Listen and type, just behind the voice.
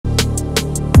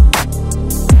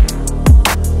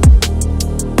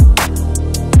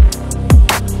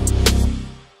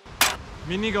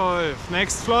Minigolf.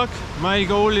 Next vlog, my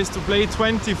goal is to play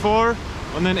 24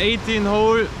 on an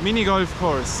 18-hole minigolf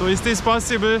course. So is this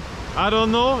possible? I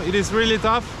don't know. It is really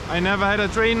tough. I never had a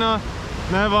trainer,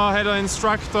 never had an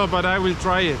instructor, but I will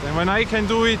try it. And when I can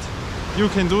do it, you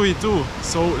can do it too.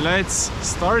 So let's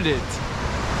start it.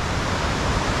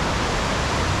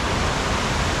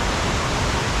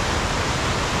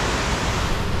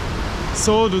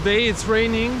 So today it's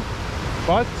raining,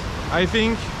 but I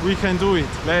think we can do it.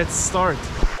 Let's start.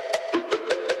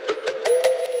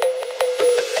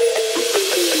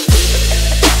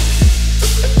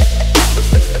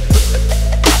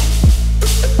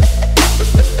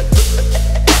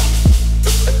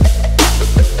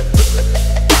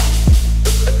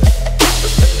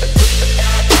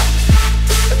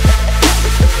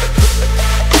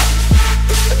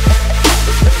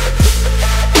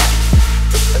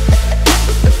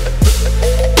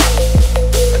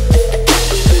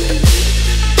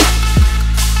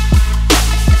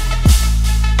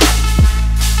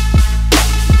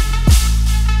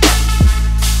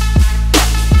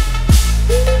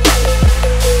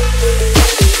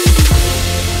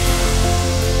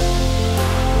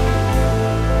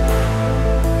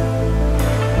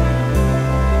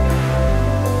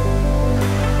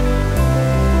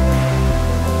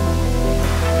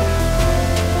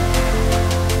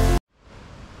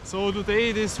 So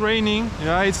today it is raining.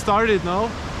 Yeah, it started now,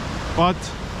 but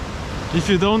if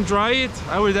you don't try it,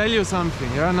 I will tell you something.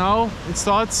 Yeah, now it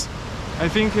starts. I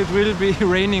think it will be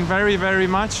raining very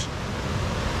much,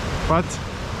 but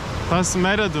doesn't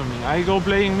matter to me. I go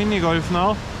playing mini golf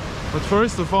now, but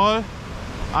first of all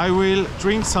I will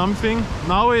drink something.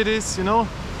 Now it is, you know,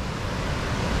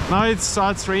 now it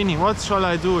starts raining. What shall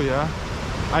I do? Yeah,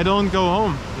 I don't go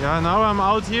home. Yeah, now I'm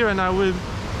out here and I will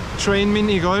train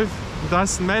mini golf. It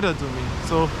doesn't matter to me.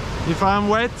 So if I'm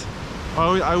wet,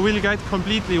 I will get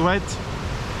completely wet.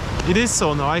 It is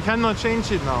so now. I cannot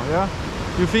change it now. Yeah,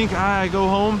 you think I go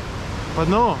home, but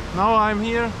no, now I'm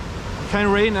here. It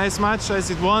can rain as much as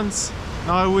it wants.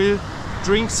 Now I will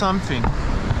drink something.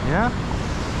 Yeah,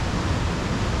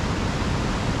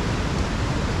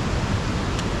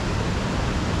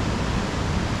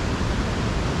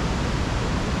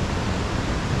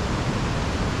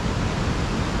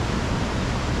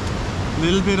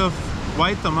 little bit of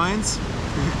vitamins.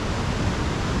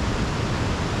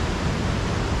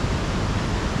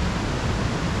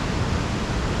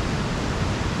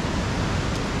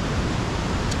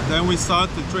 Then we start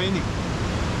the training.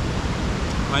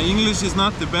 My English is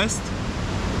not the best.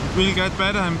 It will get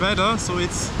better and better, so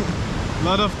it's a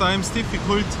lot of times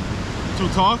difficult to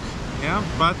talk. Yeah,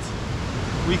 but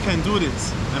we can do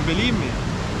this. And believe me,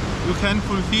 you can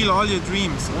fulfill all your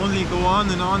dreams. Only go on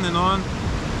and on and on.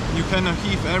 You can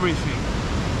achieve everything.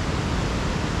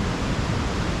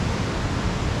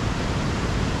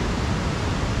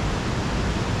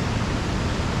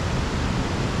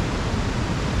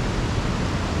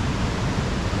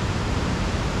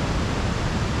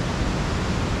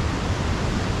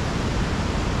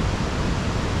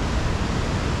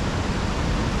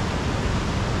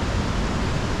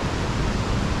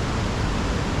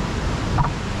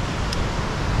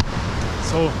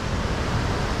 So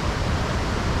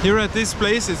here at this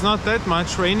place it's not that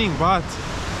much raining, but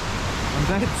on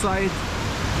that side,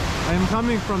 I am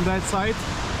coming from that side,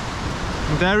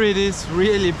 and there it is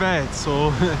really bad. So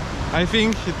I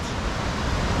think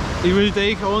it will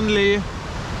take only,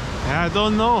 I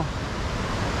don't know,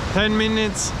 10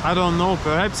 minutes, I don't know,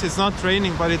 perhaps it's not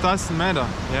raining, but it doesn't matter.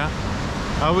 Yeah,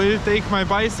 I will take my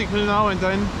bicycle now and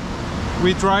then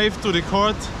we drive to the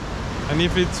court, and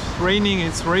if it's raining,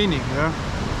 it's raining. Yeah.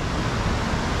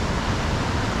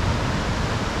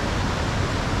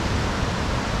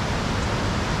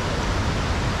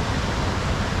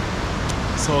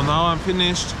 So now I'm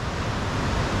finished.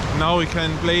 Now we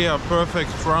can play a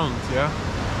perfect round. Yeah.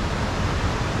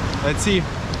 Let's see.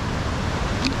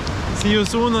 See you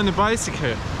soon on the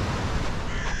bicycle.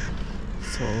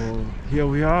 So here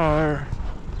we are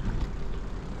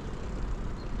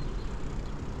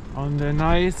on the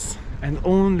nice and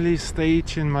only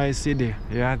stage in my city.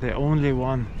 Yeah, the only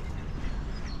one.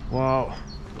 Wow.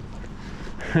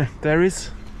 There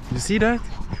is, you see that?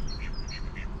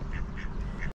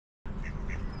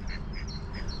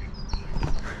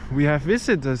 We have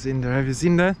visitors in there. Have you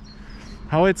seen that?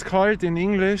 How it's called in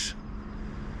English?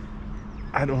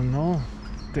 I don't know.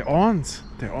 The aunts.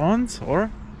 The aunts, or?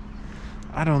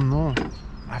 I don't know.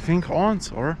 I think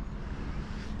aunts, or?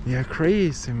 Yeah,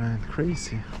 crazy, man.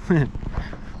 Crazy.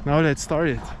 Now let's start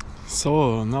it.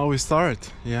 So now we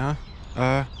start. Yeah.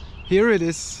 Here it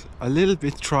is a little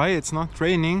bit dry. It's not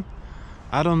raining.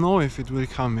 I don't know if it will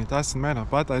come, it doesn't matter.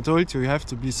 But I told you, you have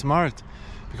to be smart,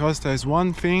 because there's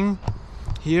one thing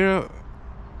here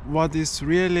what is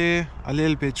really a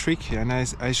little bit tricky, and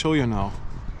I show you now.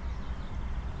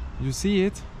 You see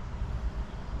it?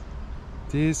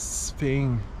 This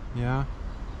thing, yeah.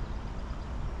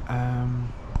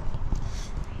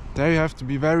 There you have to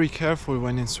be very careful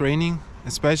when it's raining,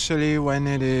 especially when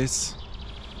it is,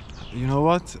 you know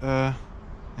what,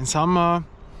 in summer,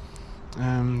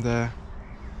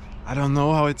 I don't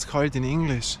know how it's called in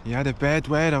English, yeah, the bad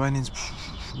weather, when it's,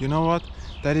 you know what,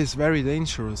 that is very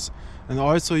dangerous. And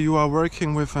also you are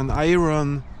working with an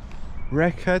iron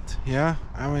racket, yeah,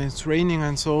 I mean it's raining,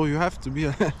 and so you have to be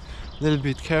a little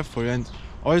bit careful. And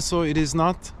also it is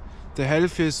not the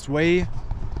healthiest way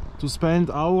to spend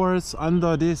hours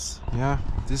under this, yeah,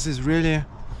 this is really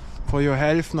for your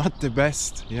health not the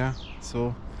best, yeah,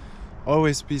 so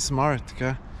always be smart,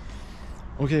 okay?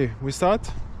 Okay, we start.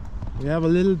 We have a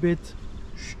little bit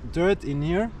dirt in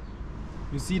here,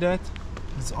 you see that?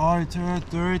 It's all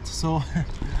dirt, so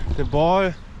the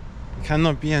ball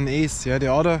cannot be an ace, yeah,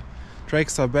 the other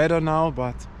tracks are better now,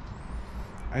 but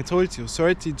I told you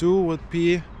 32 would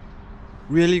be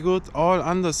really good, all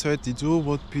under 32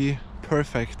 would be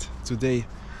perfect today.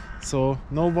 So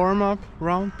no warm-up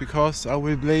round, because I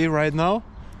will play right now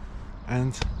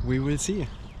and we will see.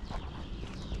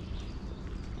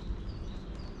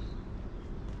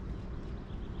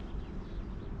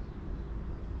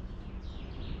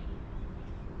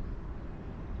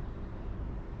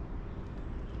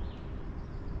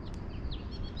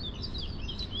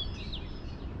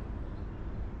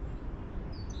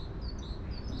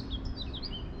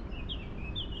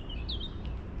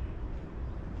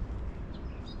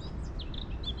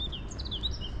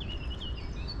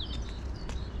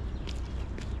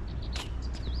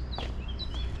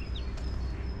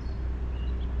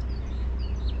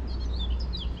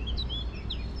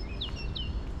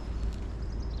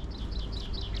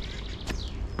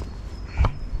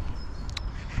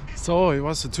 So it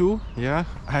was a 2, yeah,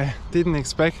 I didn't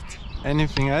expect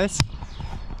anything else.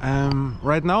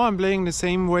 Right now I'm playing the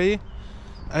same way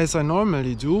as I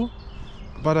normally do,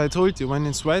 but I told you, when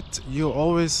it's wet,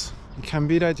 it can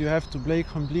be that you have to play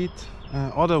complete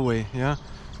other way, yeah.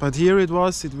 But here it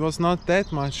was not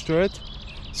that much dirt,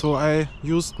 so I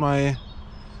used my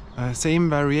same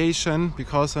variation,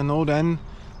 because I know then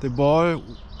the ball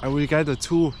I will get a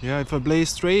 2, yeah. If I play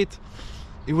straight,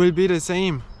 it will be the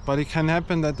same. But it can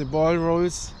happen that the ball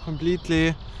rolls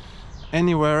completely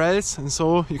anywhere else, and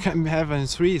so you can have a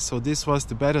 3. So this was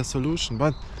the better solution.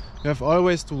 But you have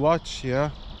always to watch, yeah.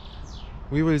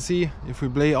 We will see if we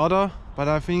play other, but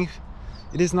I think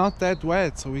it is not that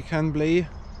wet, so we can play.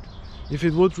 If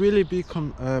it would really be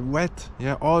wet,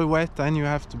 yeah, all wet, then you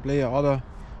have to play other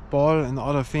ball and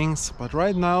other things. But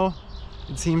right now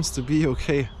it seems to be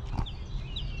okay.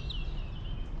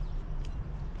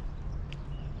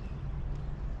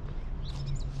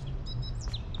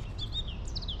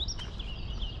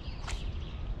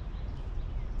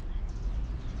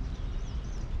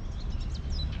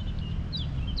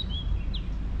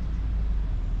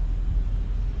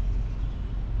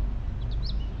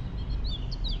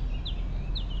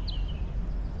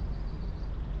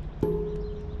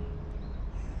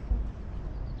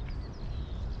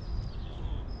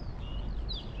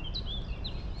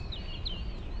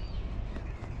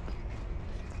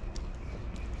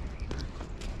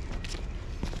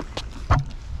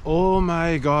 Oh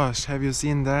my gosh, have you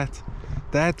seen that?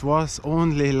 That was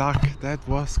only luck. That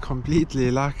was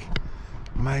completely luck.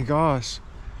 My gosh.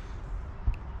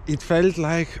 It felt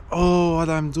like, oh, what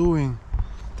I'm doing.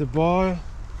 The ball,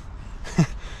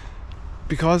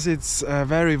 because it's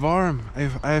very warm.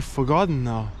 I've forgotten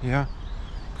now, yeah.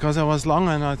 Because I was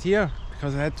longer not here,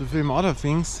 because I had to film other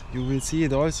things. You will see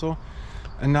it also.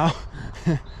 And now,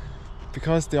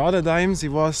 because the other times it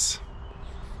was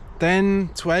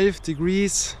 10, 12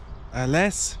 degrees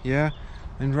less, yeah,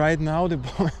 and right now the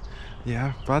ball,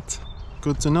 yeah, but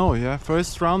good to know, yeah.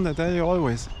 First round, I tell you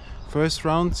always, first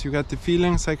round you get the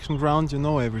feeling, second round you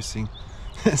know everything.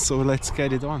 So let's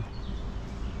get it on.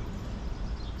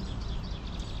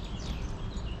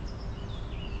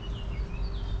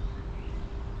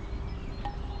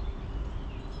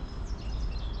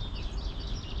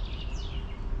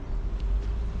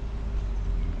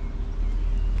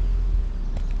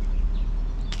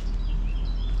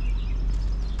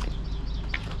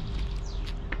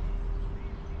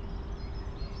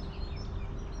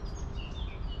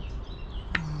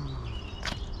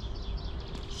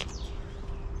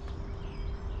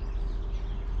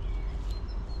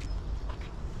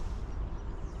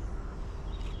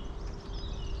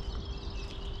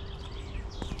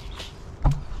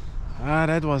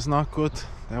 That was not good.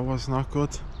 That was not good.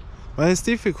 But it's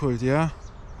difficult, yeah.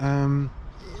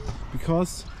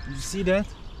 Because you see that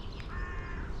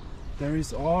there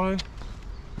is all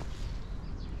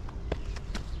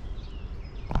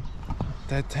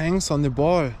that hangs on the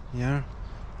ball, yeah.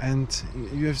 And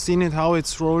you have seen it how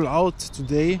it's rolled out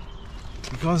today,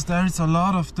 because there is a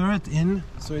lot of dirt in,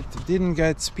 so it didn't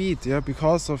get speed, yeah,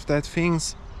 because of that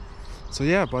things. So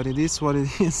yeah, but it is what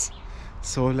it is.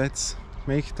 So let's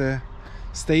make the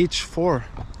stage 4.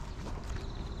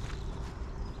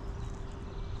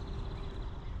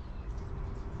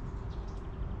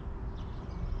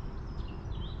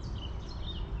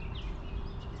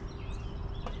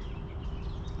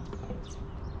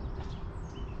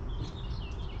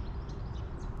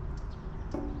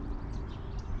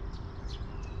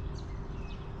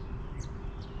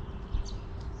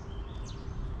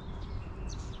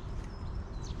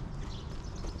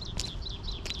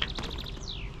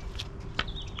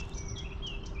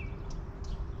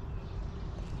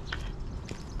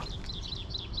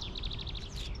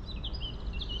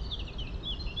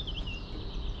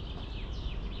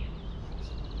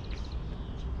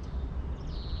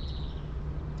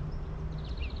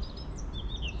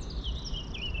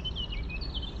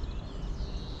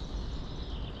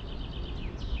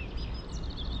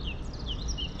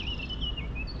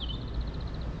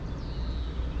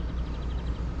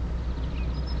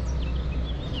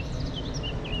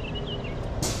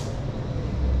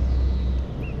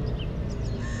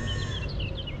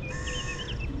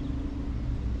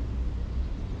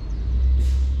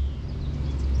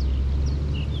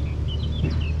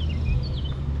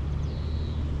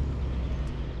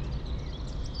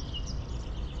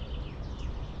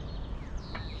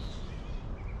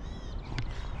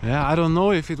 Yeah, I don't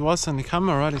know if it was on the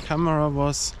camera. The camera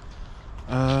was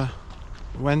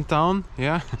went down,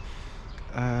 yeah.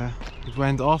 It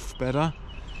went off better.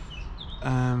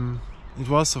 It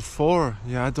was a 4.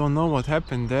 Yeah, I don't know what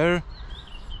happened there.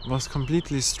 It was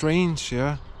completely strange,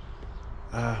 yeah.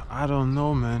 I don't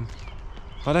know, man.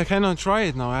 But I cannot try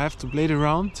it now. I have to play the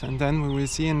round and then we will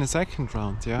see in the second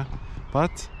round, yeah.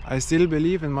 But I still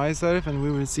believe in myself and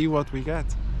we will see what we get.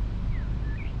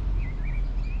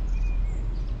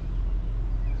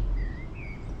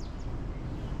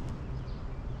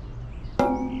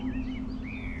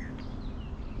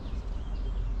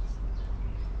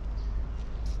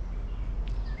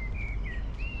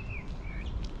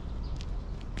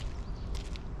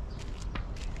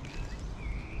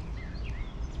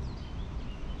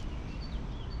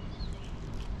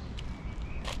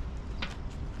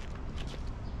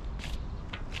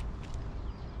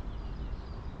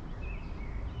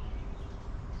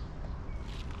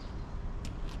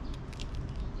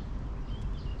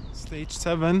 Stage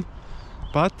 7,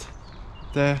 but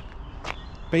the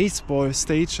baseball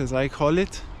stage, as I call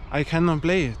it, I cannot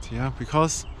play it, yeah,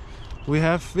 because we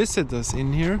have visitors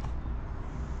in here.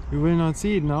 You will not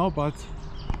see it now, but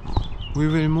we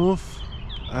will move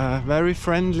very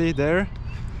friendly there,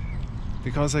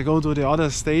 because I go to the other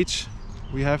stage.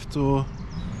 We have to,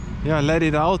 yeah, let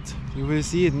it out. You will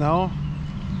see it now.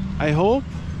 I hope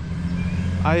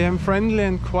I am friendly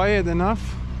and quiet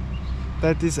enough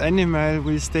that this animal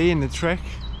will stay in the track,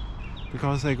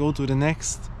 because I go to the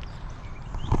next.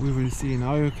 We will see.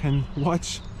 Now you can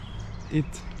watch. It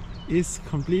is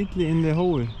completely in the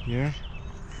hole. Yeah,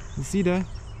 you see that?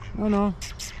 Oh no.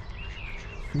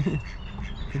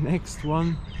 The next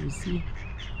one, you see.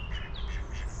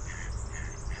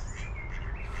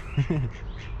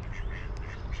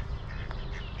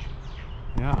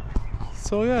 Yeah.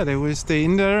 So yeah, they will stay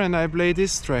in there and I play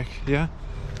this track. Yeah.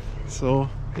 So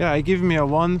yeah, I give me a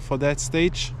 1 for that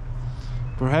stage.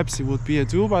 Perhaps it would be a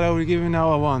 2, but I will give it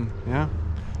now a 1. Yeah.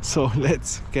 So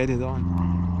let's get it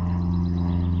on.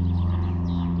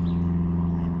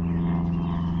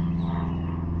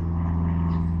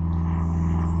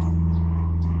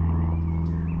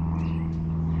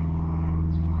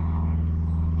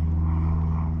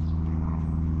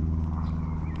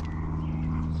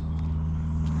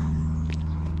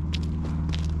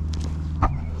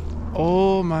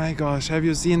 Oh my gosh, have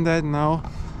you seen that now?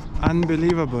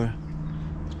 Unbelievable.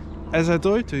 As I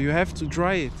told you, you have to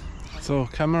try it. So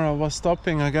camera was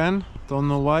stopping again, don't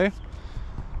know why.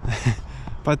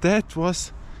 But that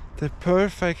was the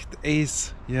perfect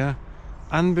ace, yeah.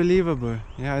 Unbelievable.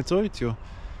 Yeah, I told you.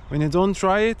 When you don't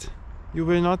try it, you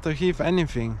will not achieve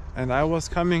anything. And I was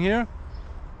coming here,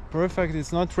 perfect,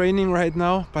 it's not raining right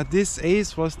now, but this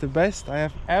ace was the best I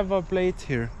have ever played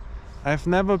here. I've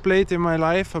never played in my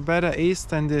life a better ace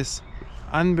than this.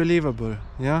 Unbelievable,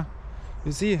 yeah.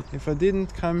 You see, if I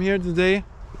didn't come here today,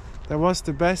 That was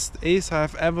the best ace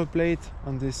I've ever played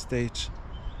on this stage.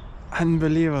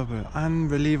 Unbelievable,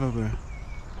 unbelievable.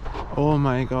 Oh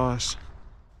my gosh.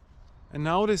 And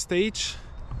now the stage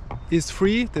is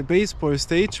free, the baseball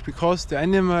stage, because the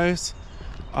animals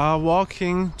are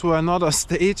walking to another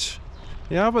stage.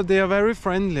 Yeah, but they are very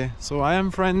friendly, so I am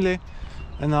friendly,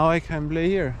 and now I can play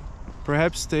here.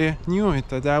 Perhaps they knew it,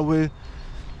 that I will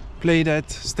play that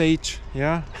stage,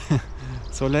 yeah.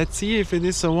 So let's see if it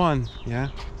is a one, yeah.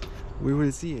 We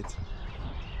will see it.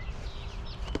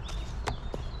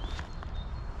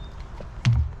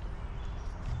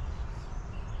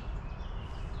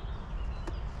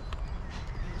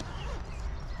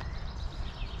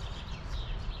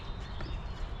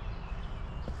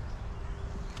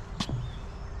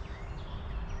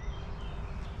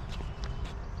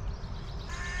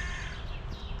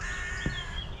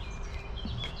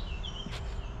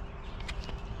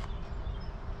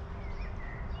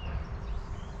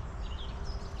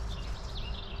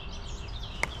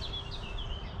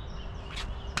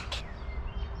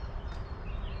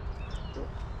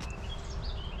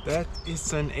 That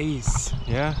is an ace,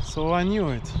 yeah, so I knew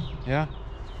it, yeah.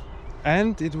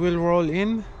 And it will roll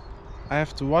in, I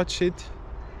have to watch it.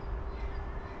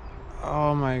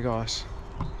 Oh my gosh.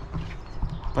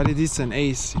 But it is an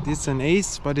ace,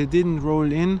 but it didn't roll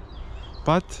in.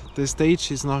 But the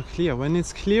stage is not clear. When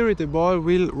it's clear, the ball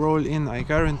will roll in, I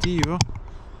guarantee you.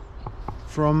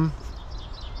 From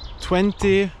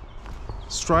 20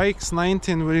 strikes,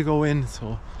 19 will go in,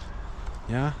 so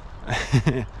yeah.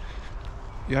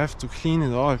 You have to clean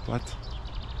it all, but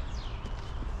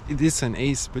it is an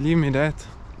ace, believe me that.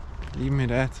 Believe me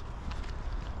that.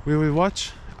 We will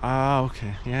watch. Ah,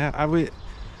 okay, yeah, I will.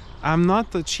 I'm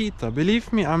not a cheater,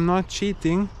 believe me, I'm not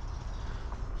cheating.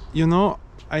 You know,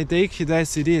 I take it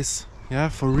as it is, yeah,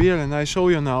 for real, and I show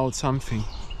you now something.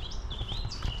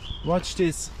 Watch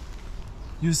this.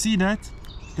 You see that?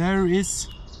 There is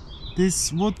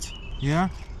this wood, yeah,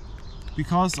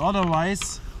 because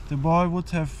otherwise the ball would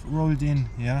have rolled in,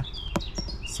 yeah.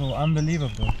 So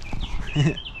unbelievable.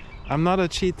 I'm not a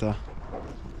cheater.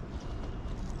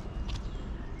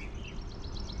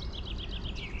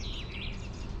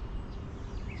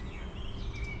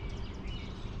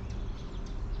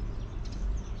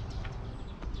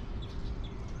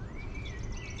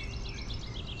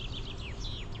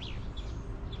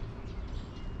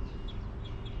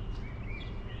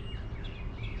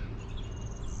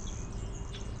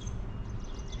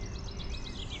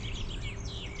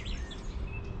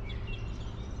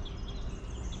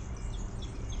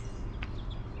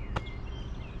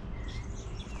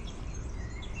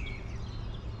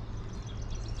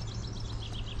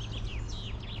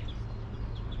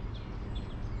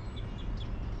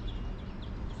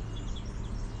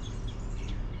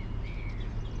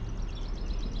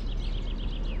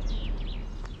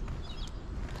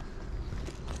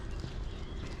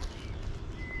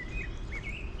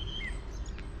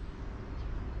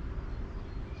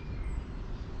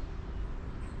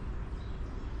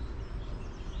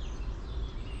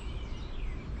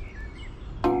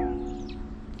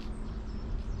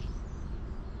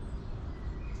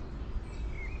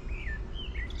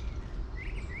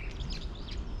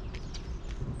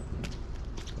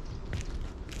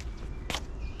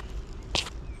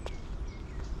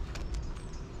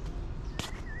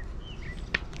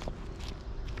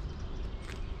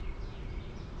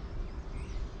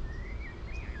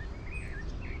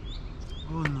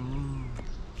 Oh no.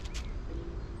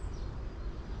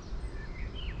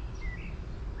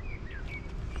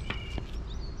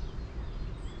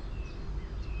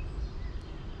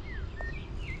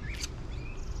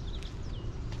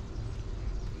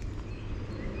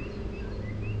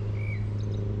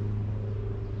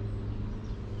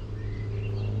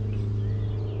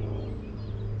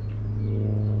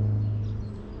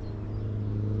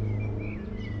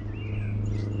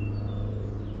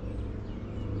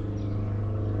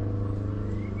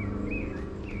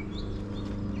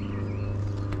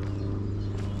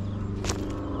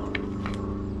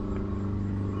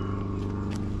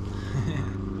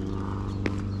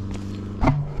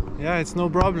 Yeah, it's no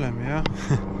problem, yeah.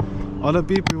 Other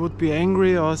people would be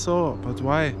angry or so, but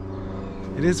why?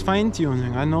 It is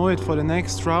fine-tuning. I know it for the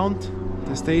next round.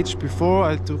 The stage before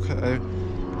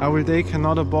I will take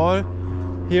another ball.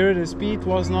 Here the speed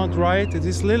was not right. It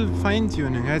is little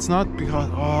fine-tuning. It's not because,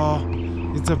 oh,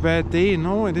 it's a bad day.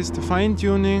 No, it is the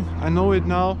fine-tuning. I know it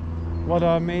now, what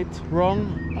I made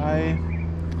wrong. I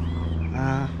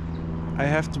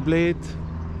have to play it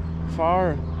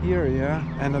far here, yeah,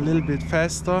 and a little bit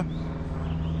faster.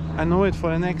 I know it for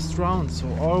the next round, so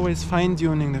always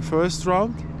fine-tuning the first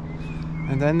round,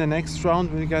 and then the next round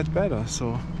will get better.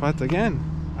 So, but again,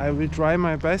 I will try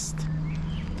my best.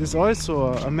 This is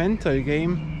also a mental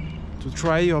game, to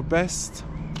try your best,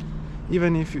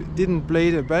 even if you didn't play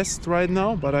the best right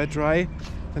now. But I try.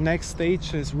 The next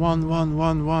stage is 1 1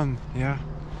 1 1. Yeah,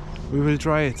 we will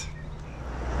try it.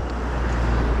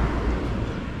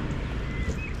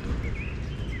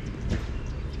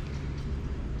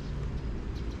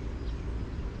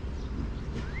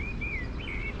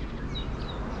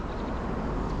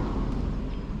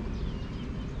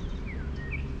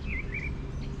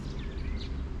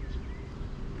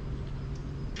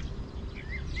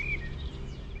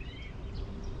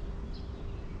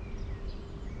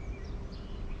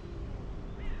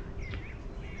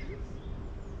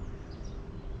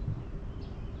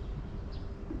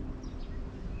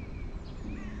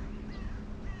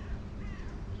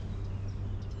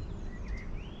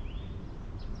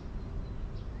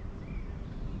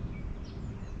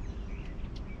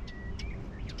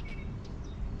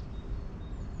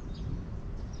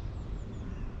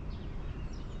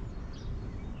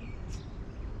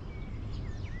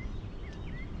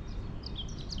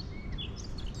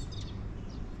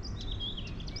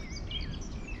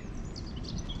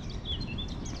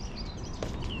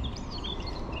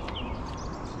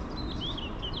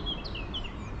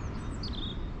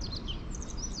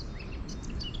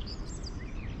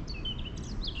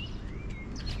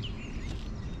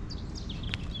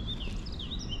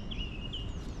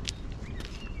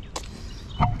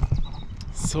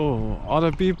 So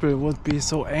other people would be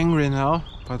so angry now,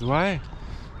 but why?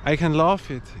 I can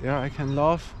laugh it, yeah, I can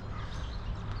laugh.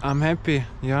 I'm happy,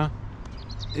 yeah.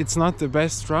 It's not the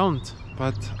best round,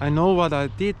 but I know what I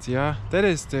did, yeah. That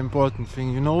is the important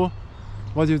thing, you know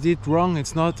what you did wrong.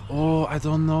 It's not, oh, I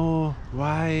don't know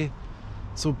why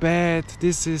so bad,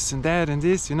 this is and that and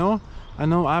this, you know. I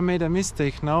know I made a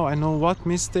mistake now, I know what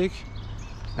mistake,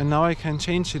 and now I can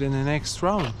change it in the next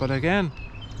round. But again,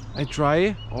 I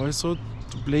try also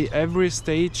to play every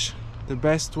stage the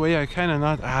best way I can, and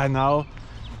not now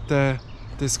the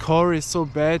score is so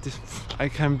bad I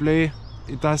can play,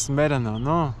 it doesn't matter now.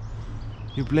 No,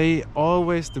 you play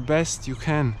always the best you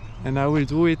can, and I will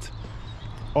do it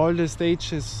all the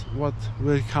stages what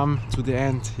will come to the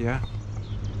end. Yeah.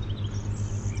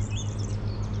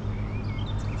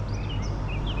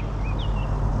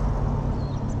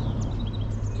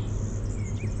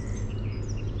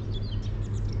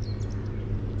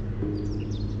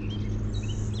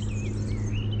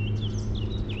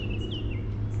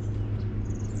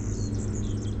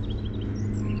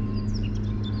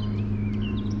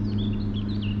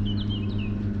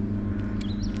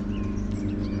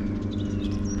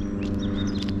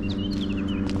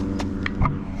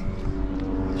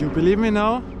 You believe me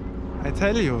now? I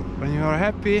tell you, when you are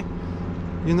happy,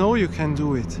 you know you can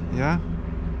do it, yeah?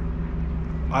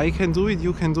 I can do it,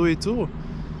 you can do it too.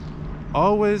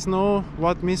 Always know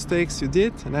what mistakes you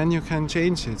did, and then you can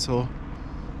change it. So,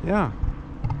 yeah,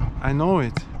 I know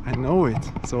it,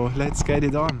 so let's get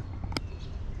it on.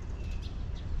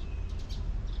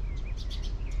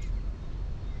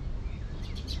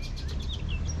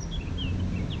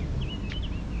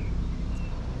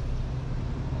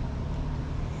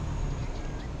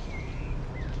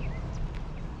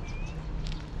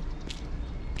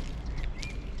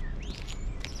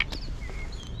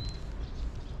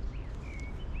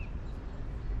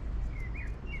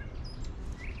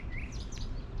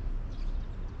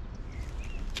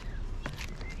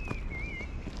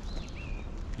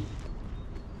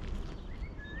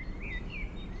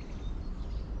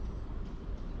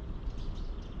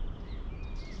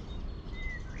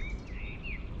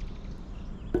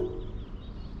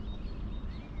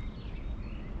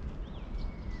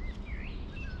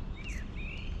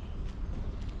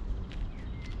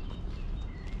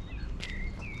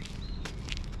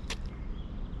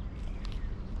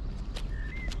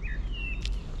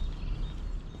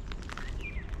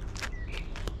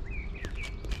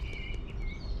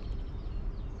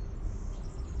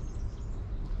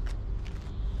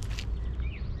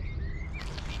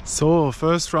 So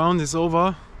first round is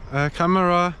over.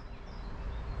 Camera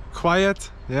quiet,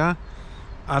 yeah.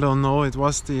 I don't know, it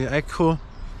was the echo.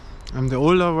 The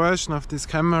older version of this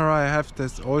camera I have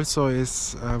that also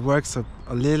is works a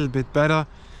little bit better.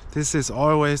 This is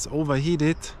always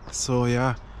overheated, so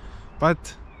yeah,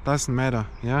 but doesn't matter,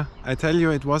 yeah. I tell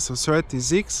you, it was a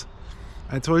 36.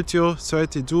 I told you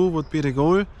 32 would be the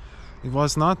goal. It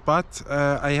was not, but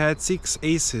I had 6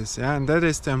 aces, yeah, and that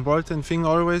is the important thing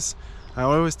always. I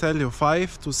always tell you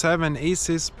 5 to 7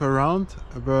 aces per round,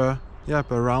 per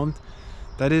round.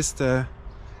 That is the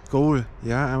goal,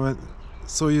 yeah.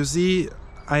 So you see,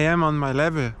 I am on my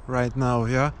level right now,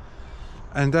 yeah.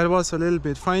 and that was a little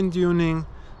bit fine-tuning.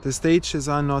 The stages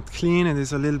are not clean, it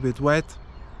is a little bit wet,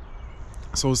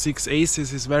 so 6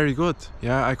 aces is very good.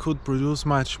 Yeah, I could produce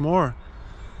much more,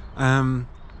 and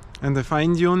the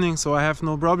fine-tuning, so I have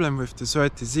no problem with the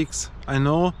 36. I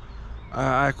know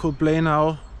I could play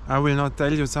now. I will not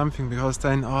tell you something because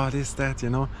then, oh, this, that, you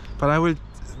know, but I will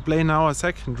play now a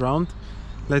second round.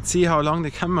 Let's see how long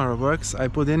the camera works. I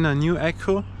put in a new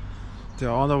echo,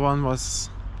 the other one was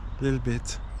a little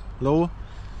bit low,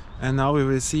 and now we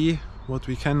will see what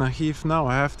we can achieve. Now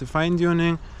I have the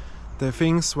fine-tuning, the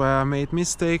things where I made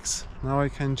mistakes, now I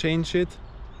can change it,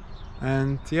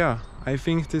 and yeah, I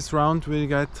think this round will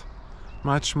get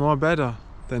much more better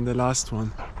than the last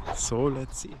one. So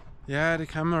let's see. Yeah, the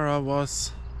camera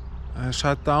was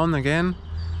shut down again.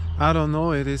 I don't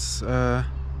know, it is the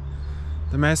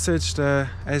message, the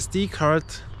SD card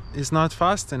is not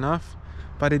fast enough,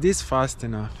 but it is fast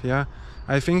enough. Yeah,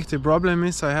 I think the problem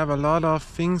is I have a lot of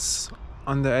things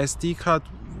on the SD card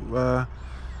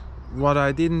what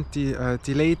I didn't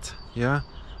delete. Yeah,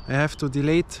 I have to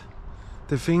delete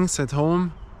the things at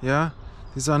home. Yeah,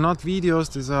 these are not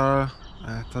videos, these are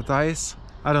dice.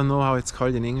 I don't know how it's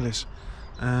called in English.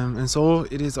 And so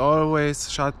it is always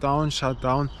shut down.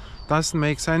 Doesn't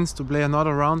make sense to play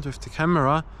another round with the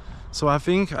camera. So I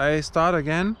think I start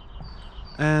again,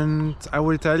 and I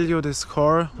will tell you the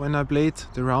score when I played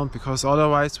the round, because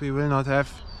otherwise we will not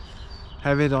have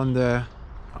it on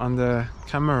the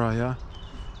camera. Yeah,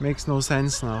 makes no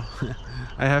sense now.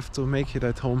 I have to make it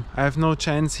at home. I have no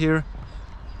chance here,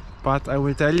 but I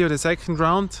will tell you the second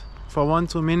round. For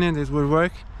 1-2 minutes it will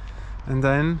work, and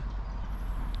then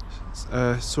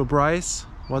surprise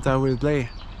what I will play.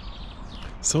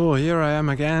 So here I am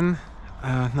again.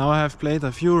 Now I have played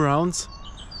a few rounds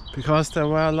because there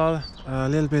were a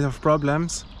little bit of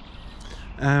problems.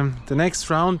 The next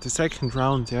round, the second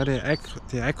round, yeah,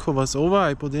 the echo was over.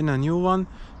 I put in a new one,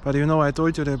 but you know, I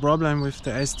told you the problem with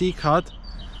the SD card.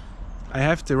 I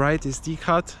have the right SD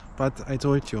card, but I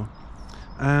told you.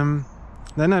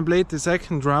 Then I played the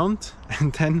second round,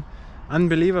 and then,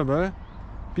 unbelievable,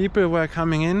 people were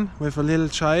coming in with a little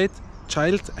child,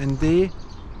 and they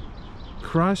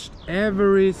crushed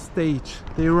every stage.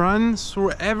 They run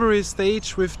through every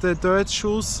stage with the dirt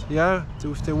shoes, yeah,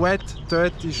 with the wet,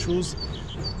 dirty shoes.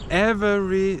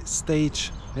 Every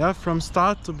stage, yeah, from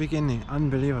start to beginning.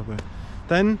 Unbelievable.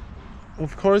 Then,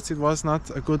 of course, it was not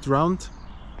a good round.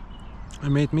 I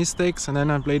made mistakes, and then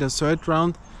I played a third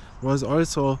round. Was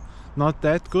also not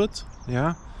that good.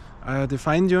 Yeah, the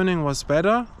fine-tuning was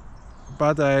better,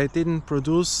 but I didn't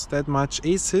produce that much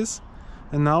aces.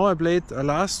 And now I played a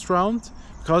last round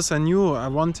because I knew I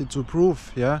wanted to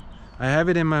prove. Yeah, I have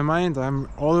it in my mind. I'm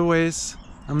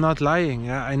not lying.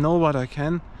 Yeah, I know what I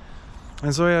can.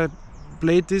 And so I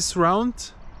played this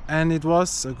round, and it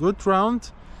was a good round.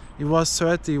 It was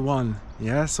 31.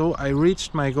 Yeah, so I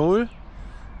reached my goal.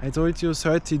 I told you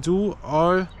 32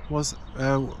 all was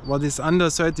what is under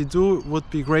 32 would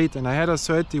be great, and I had a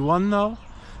 31 now.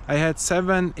 I had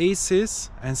 7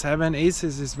 aces, and 7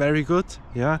 aces is very good.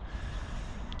 Yeah,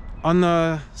 on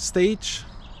a stage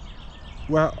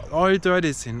where all dirt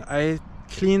is in, I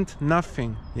cleaned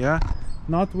nothing. Yeah,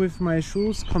 not with my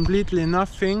shoes, completely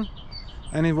nothing,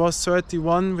 and it was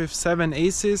 31 with 7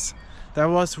 aces. That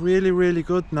was really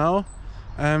good. Now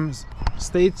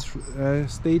stage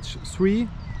 3.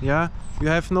 Yeah, you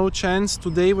have no chance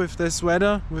today with this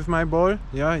weather with my ball.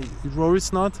 Yeah, it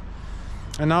rolls not.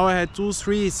 And now I had 2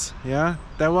 3s. Yeah,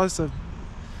 that was a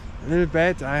little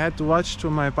bad. I had to watch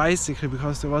to my bicycle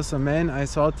because there was a man. I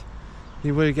thought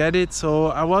he will get it, so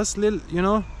I was little, you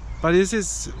know. But this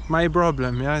is my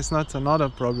problem. Yeah, it's not another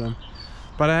problem.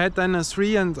 But I had then a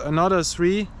 3 and another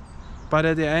 3. But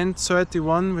at the end,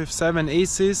 31 with 7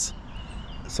 aces.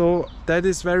 So that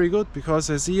is very good, because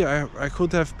I see I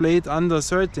could have played under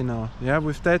 30 now, yeah,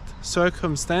 with that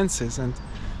circumstances. And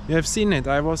you have seen it.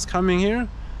 I was coming here,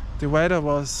 the weather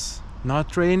was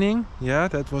not raining. Yeah,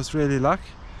 that was really luck.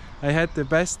 I had the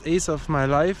best ace of my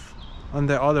life on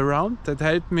the other round. That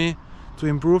helped me to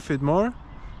improve it more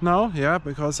now, yeah,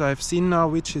 because I've seen now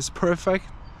which is perfect.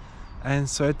 And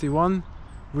 31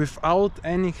 without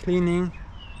any cleaning,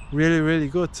 really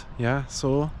good. Yeah,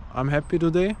 so I'm happy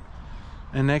today.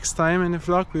 And next time in the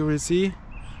vlog we will see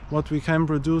what we can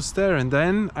produce there, and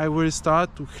then I will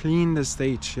start to clean the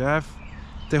stage. Yeah,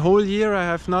 the whole year I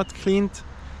have not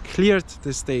cleared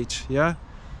the stage. Yeah,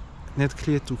 not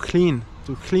cleared, to clean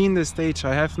the stage.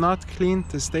 I have not cleaned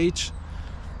the stage.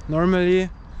 Normally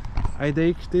I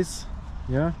take this,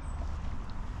 yeah,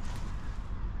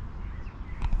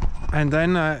 And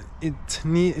then it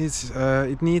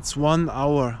needs 1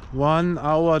 hour. 1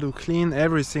 hour to clean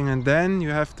everything, and then you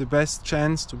have the best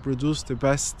chance to produce the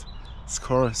best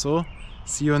score. So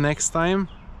see you next time.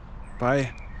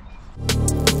 Bye.